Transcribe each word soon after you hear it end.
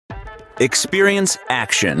Experience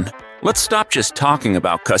action. Let's stop just talking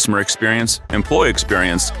about customer experience, employee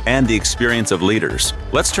experience, and the experience of leaders.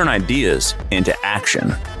 Let's turn ideas into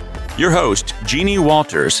action. Your host, Jeannie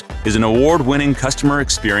Walters, is an award-winning customer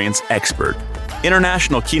experience expert,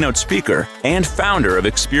 international keynote speaker, and founder of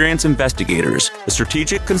Experience Investigators, a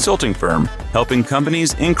strategic consulting firm helping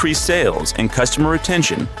companies increase sales and customer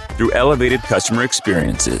retention through elevated customer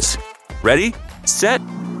experiences. Ready, set,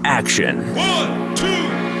 action. 1, 2, 3,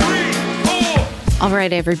 4. All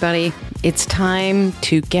right, everybody, it's time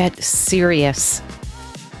to get serious.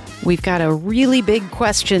 We've got a really big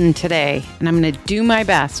question today, and I'm going to do my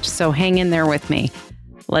best, so hang in there with me.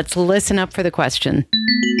 Let's listen up for the question.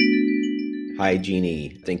 Hi, Jeannie.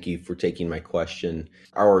 Thank you for taking my question.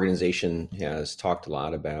 Our organization has talked a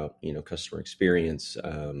lot about, customer experience,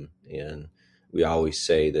 and we always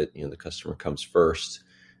say that, the customer comes first.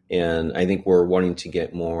 And I think we're wanting to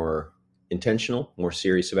get more intentional, more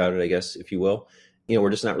serious about it, I guess, if you will. We're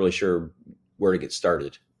just not really sure where to get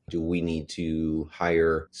started. Do we need to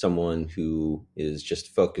hire someone who is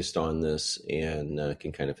just focused on this and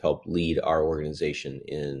can kind of help lead our organization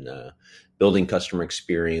in building customer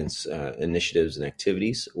experience initiatives and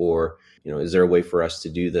activities? Or, is there a way for us to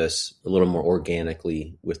do this a little more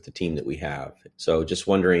organically with the team that we have? So just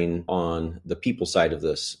wondering on the people side of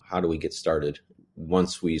this, how do we get started?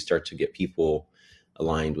 Once we start to get people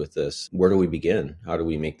aligned with this, where do we begin? How do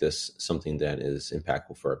we make this something that is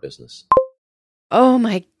impactful for our business? Oh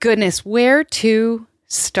my goodness, where to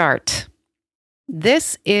start?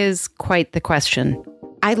 This is quite the question.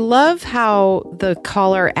 I love how the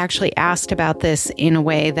caller actually asked about this in a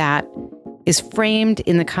way that is framed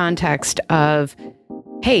in the context of,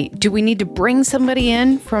 hey, do we need to bring somebody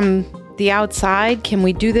in from the outside? Can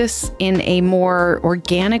we do this in a more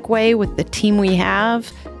organic way with the team we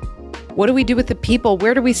have? What do we do with the people?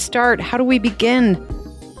 Where do we start? How do we begin?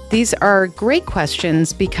 These are great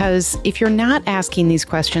questions because if you're not asking these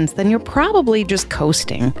questions, then you're probably just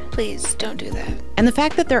coasting. Please don't do that. And the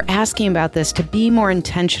fact that they're asking about this to be more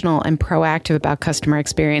intentional and proactive about customer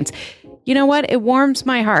experience, you know what? It warms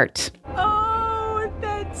my heart. Oh,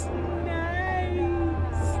 that's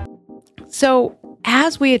nice. So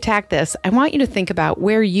as we attack this, I want you to think about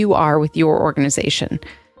where you are with your organization.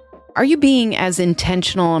 Are you being as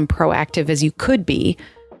intentional and proactive as you could be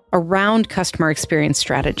around customer experience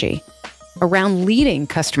strategy, around leading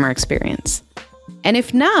customer experience? And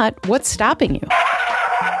if not, what's stopping you?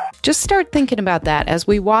 Just start thinking about that as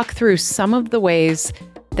we walk through some of the ways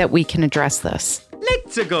that we can address this.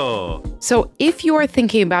 Let's go. So if you are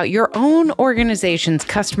thinking about your own organization's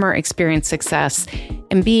customer experience success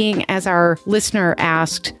and being, as our listener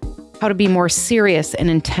asked, how to be more serious and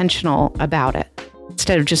intentional about it,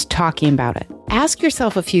 instead of just talking about it, ask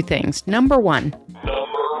yourself a few things. Number one,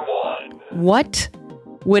 what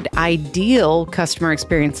would ideal customer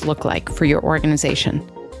experience look like for your organization?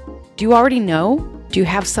 Do you already know? Do you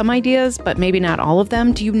have some ideas, but maybe not all of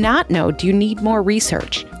them? Do you not know? Do you need more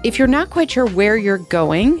research? If you're not quite sure where you're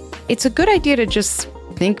going, it's a good idea to just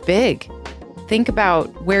think big. Think about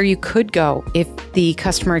where you could go if the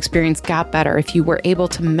customer experience got better, if you were able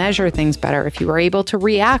to measure things better, if you were able to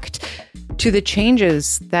react to the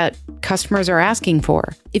changes that customers are asking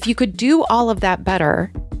for. If you could do all of that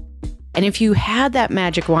better, and if you had that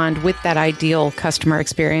magic wand with that ideal customer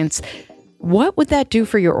experience, what would that do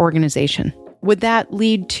for your organization? Would that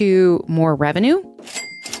lead to more revenue?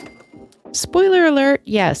 Spoiler alert,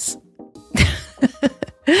 yes.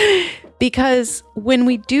 Because when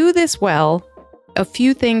we do this well, a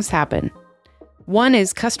few things happen. One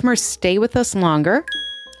is customers stay with us longer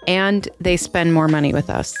and they spend more money with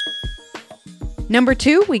us. Number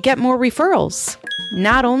two, we get more referrals,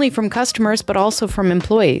 not only from customers, but also from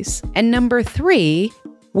employees. And number three,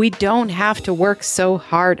 we don't have to work so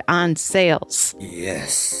hard on sales.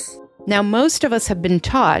 Yes. Now, most of us have been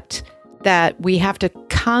taught that we have to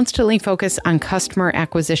constantly focus on customer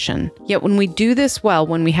acquisition. Yet when we do this well,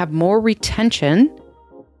 when we have more retention,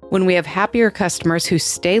 when we have happier customers who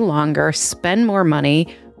stay longer, spend more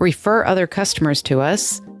money, refer other customers to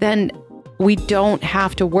us, then we don't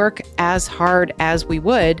have to work as hard as we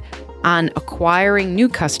would on acquiring new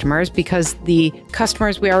customers because the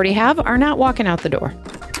customers we already have are not walking out the door.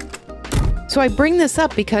 So I bring this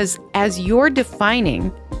up because as you're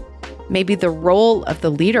defining maybe the role of the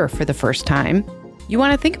leader for the first time, you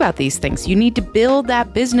want to think about these things. You need to build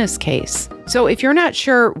that business case. So if you're not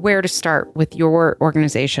sure where to start with your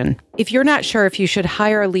organization, if you're not sure if you should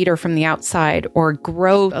hire a leader from the outside or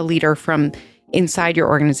grow a leader from inside your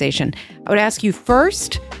organization, I would ask you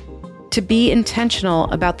first to be intentional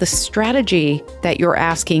about the strategy that you're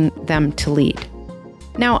asking them to lead.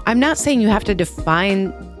 Now, I'm not saying you have to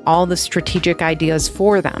define all the strategic ideas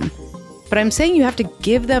for them. But I'm saying you have to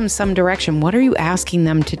give them some direction. What are you asking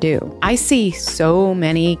them to do? I see so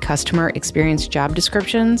many customer experience job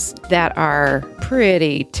descriptions that are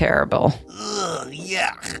pretty terrible.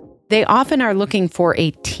 They often are looking for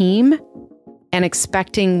a team and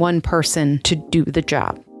expecting one person to do the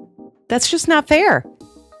job. That's just not fair.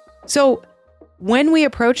 So when we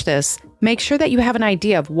approach this, make sure that you have an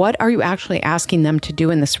idea of what are you actually asking them to do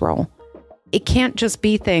in this role. It can't just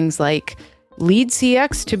be things like lead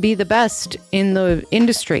CX to be the best in the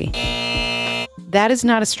industry. That is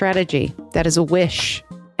not a strategy. That is a wish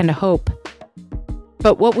and a hope.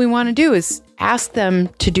 But what we want to do is ask them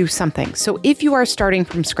to do something. So if you are starting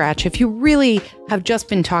from scratch, if you really have just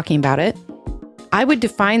been talking about it, I would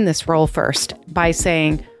define this role first by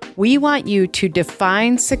saying, we want you to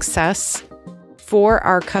define success for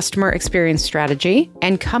our customer experience strategy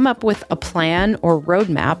and come up with a plan or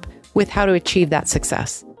roadmap with how to achieve that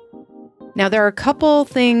success. Now, there are a couple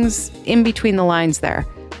things in between the lines there.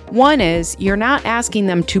 One is you're not asking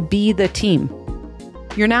them to be the team.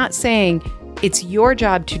 You're not saying it's your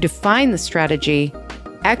job to define the strategy,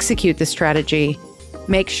 execute the strategy,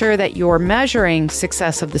 make sure that you're measuring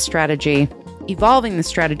success of the strategy, evolving the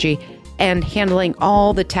strategy, and handling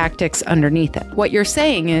all the tactics underneath it. What you're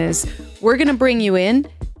saying is, we're going to bring you in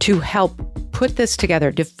to help put this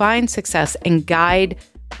together, define success, and guide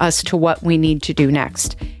us to what we need to do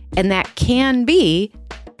next. And that can be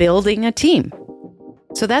building a team.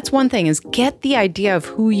 So that's one thing, is get the idea of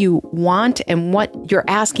who you want and what you're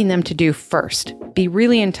asking them to do first. Be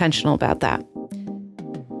really intentional about that.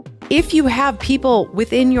 If you have people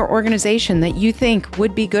within your organization that you think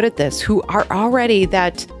would be good at this, who are already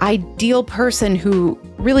that ideal person who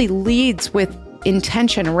really leads with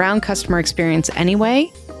intention around customer experience anyway,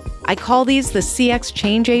 I call these the CX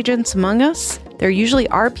change agents among us. There usually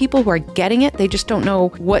are people who are getting it. They just don't know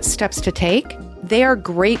what steps to take. They are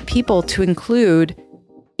great people to include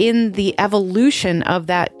in the evolution of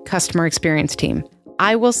that customer experience team.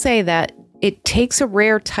 I will say that it takes a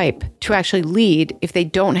rare type to actually lead if they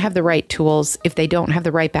don't have the right tools, if they don't have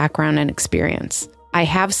the right background and experience. I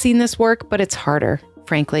have seen this work, but it's harder,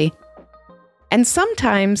 frankly. And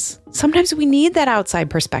sometimes we need that outside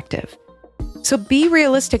perspective. So be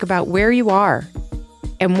realistic about where you are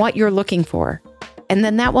and what you're looking for. And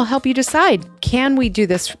then that will help you decide, can we do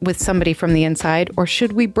this with somebody from the inside, or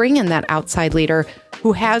should we bring in that outside leader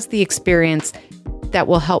who has the experience that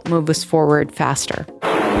will help move us forward faster?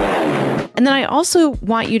 And then I also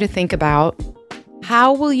want you to think about,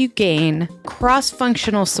 how will you gain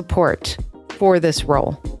cross-functional support for this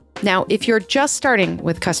role? Now, if you're just starting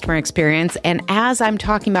with customer experience, and as I'm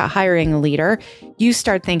talking about hiring a leader, you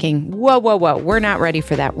start thinking, whoa, we're not ready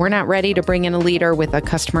for that. We're not ready to bring in a leader with a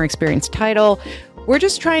customer experience title. We're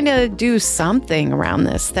just trying to do something around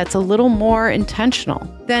this that's a little more intentional.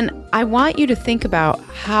 Then I want you to think about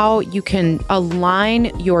how you can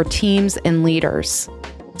align your teams and leaders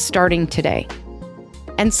starting today.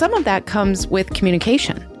 And some of that comes with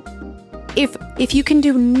communication. If you can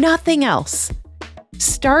do nothing else,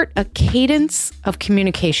 start a cadence of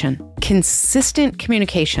communication, consistent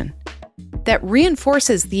communication that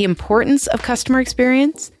reinforces the importance of customer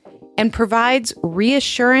experience and provides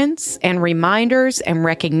reassurance and reminders and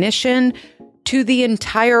recognition to the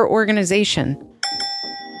entire organization.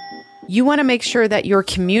 You want to make sure that you're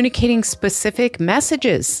communicating specific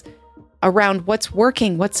messages around what's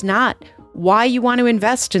working, what's not, why you want to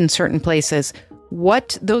invest in certain places,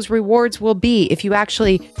 what those rewards will be if you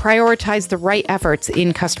actually prioritize the right efforts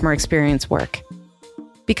in customer experience work.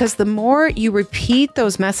 Because the more you repeat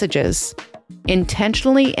those messages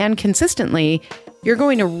intentionally and consistently, you're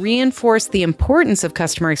going to reinforce the importance of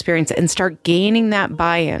customer experience and start gaining that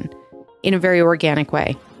buy-in in a very organic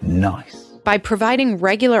way. Nice. By providing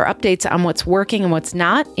regular updates on what's working and what's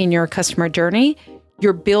not in your customer journey,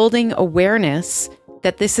 you're building awareness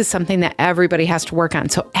that this is something that everybody has to work on.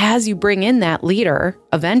 So as you bring in that leader,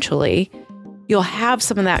 eventually, you'll have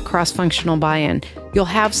some of that cross-functional buy-in. You'll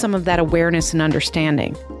have some of that awareness and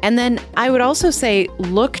understanding. And then I would also say,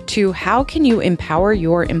 look to how can you empower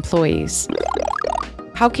your employees?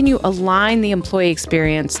 How can you align the employee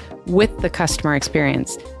experience with the customer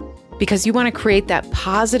experience? Because you want to create that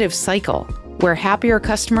positive cycle where happier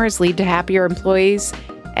customers lead to happier employees,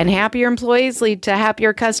 and happier employees lead to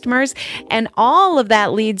happier customers. And all of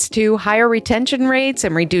that leads to higher retention rates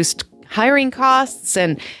and reduced hiring costs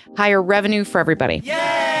and higher revenue for everybody.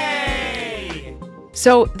 Yay!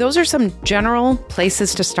 So those are some general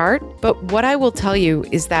places to start. But what I will tell you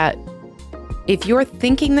is that if you're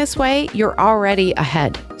thinking this way, you're already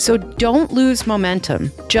ahead. So don't lose momentum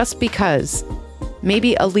just because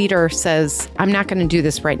Maybe a leader says, I'm not going to do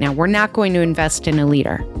this right now. We're not going to invest in a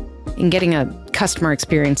leader, in getting a customer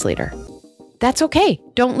experience leader. That's okay.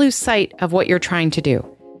 Don't lose sight of what you're trying to do.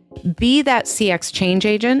 Be that CX change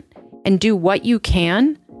agent and do what you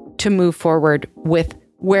can to move forward with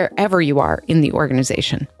wherever you are in the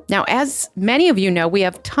organization. Now, as many of you know, we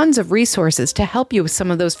have tons of resources to help you with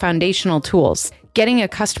some of those foundational tools. Getting a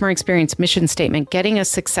customer experience mission statement, getting a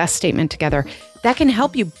success statement together, that can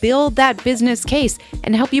help you build that business case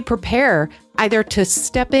and help you prepare either to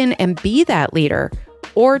step in and be that leader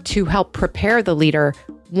or to help prepare the leader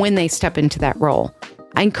when they step into that role.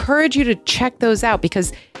 I encourage you to check those out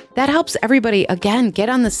because that helps everybody, again, get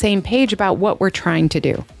on the same page about what we're trying to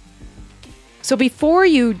do. So before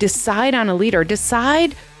you decide on a leader,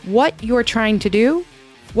 decide what you're trying to do,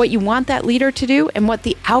 what you want that leader to do, and what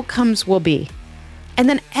the outcomes will be. And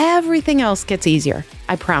then everything else gets easier,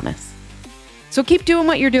 I promise. So keep doing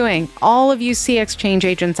what you're doing. All of you CX change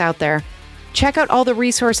agents out there, check out all the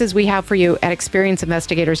resources we have for you at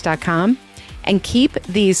experienceinvestigators.com and keep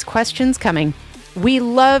these questions coming. We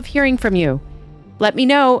love hearing from you. Let me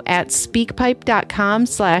know at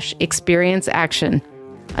speakpipe.com/experienceaction.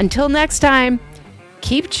 Until next time,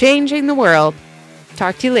 keep changing the world.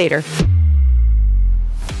 Talk to you later.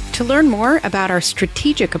 To learn more about our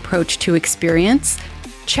strategic approach to experience,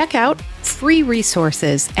 check out free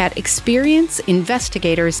resources at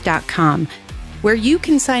experienceinvestigators.com, where you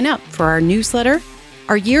can sign up for our newsletter,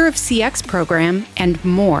 our Year of CX program, and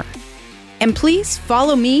more. And please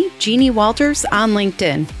follow me, Jeannie Walters, on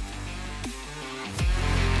LinkedIn.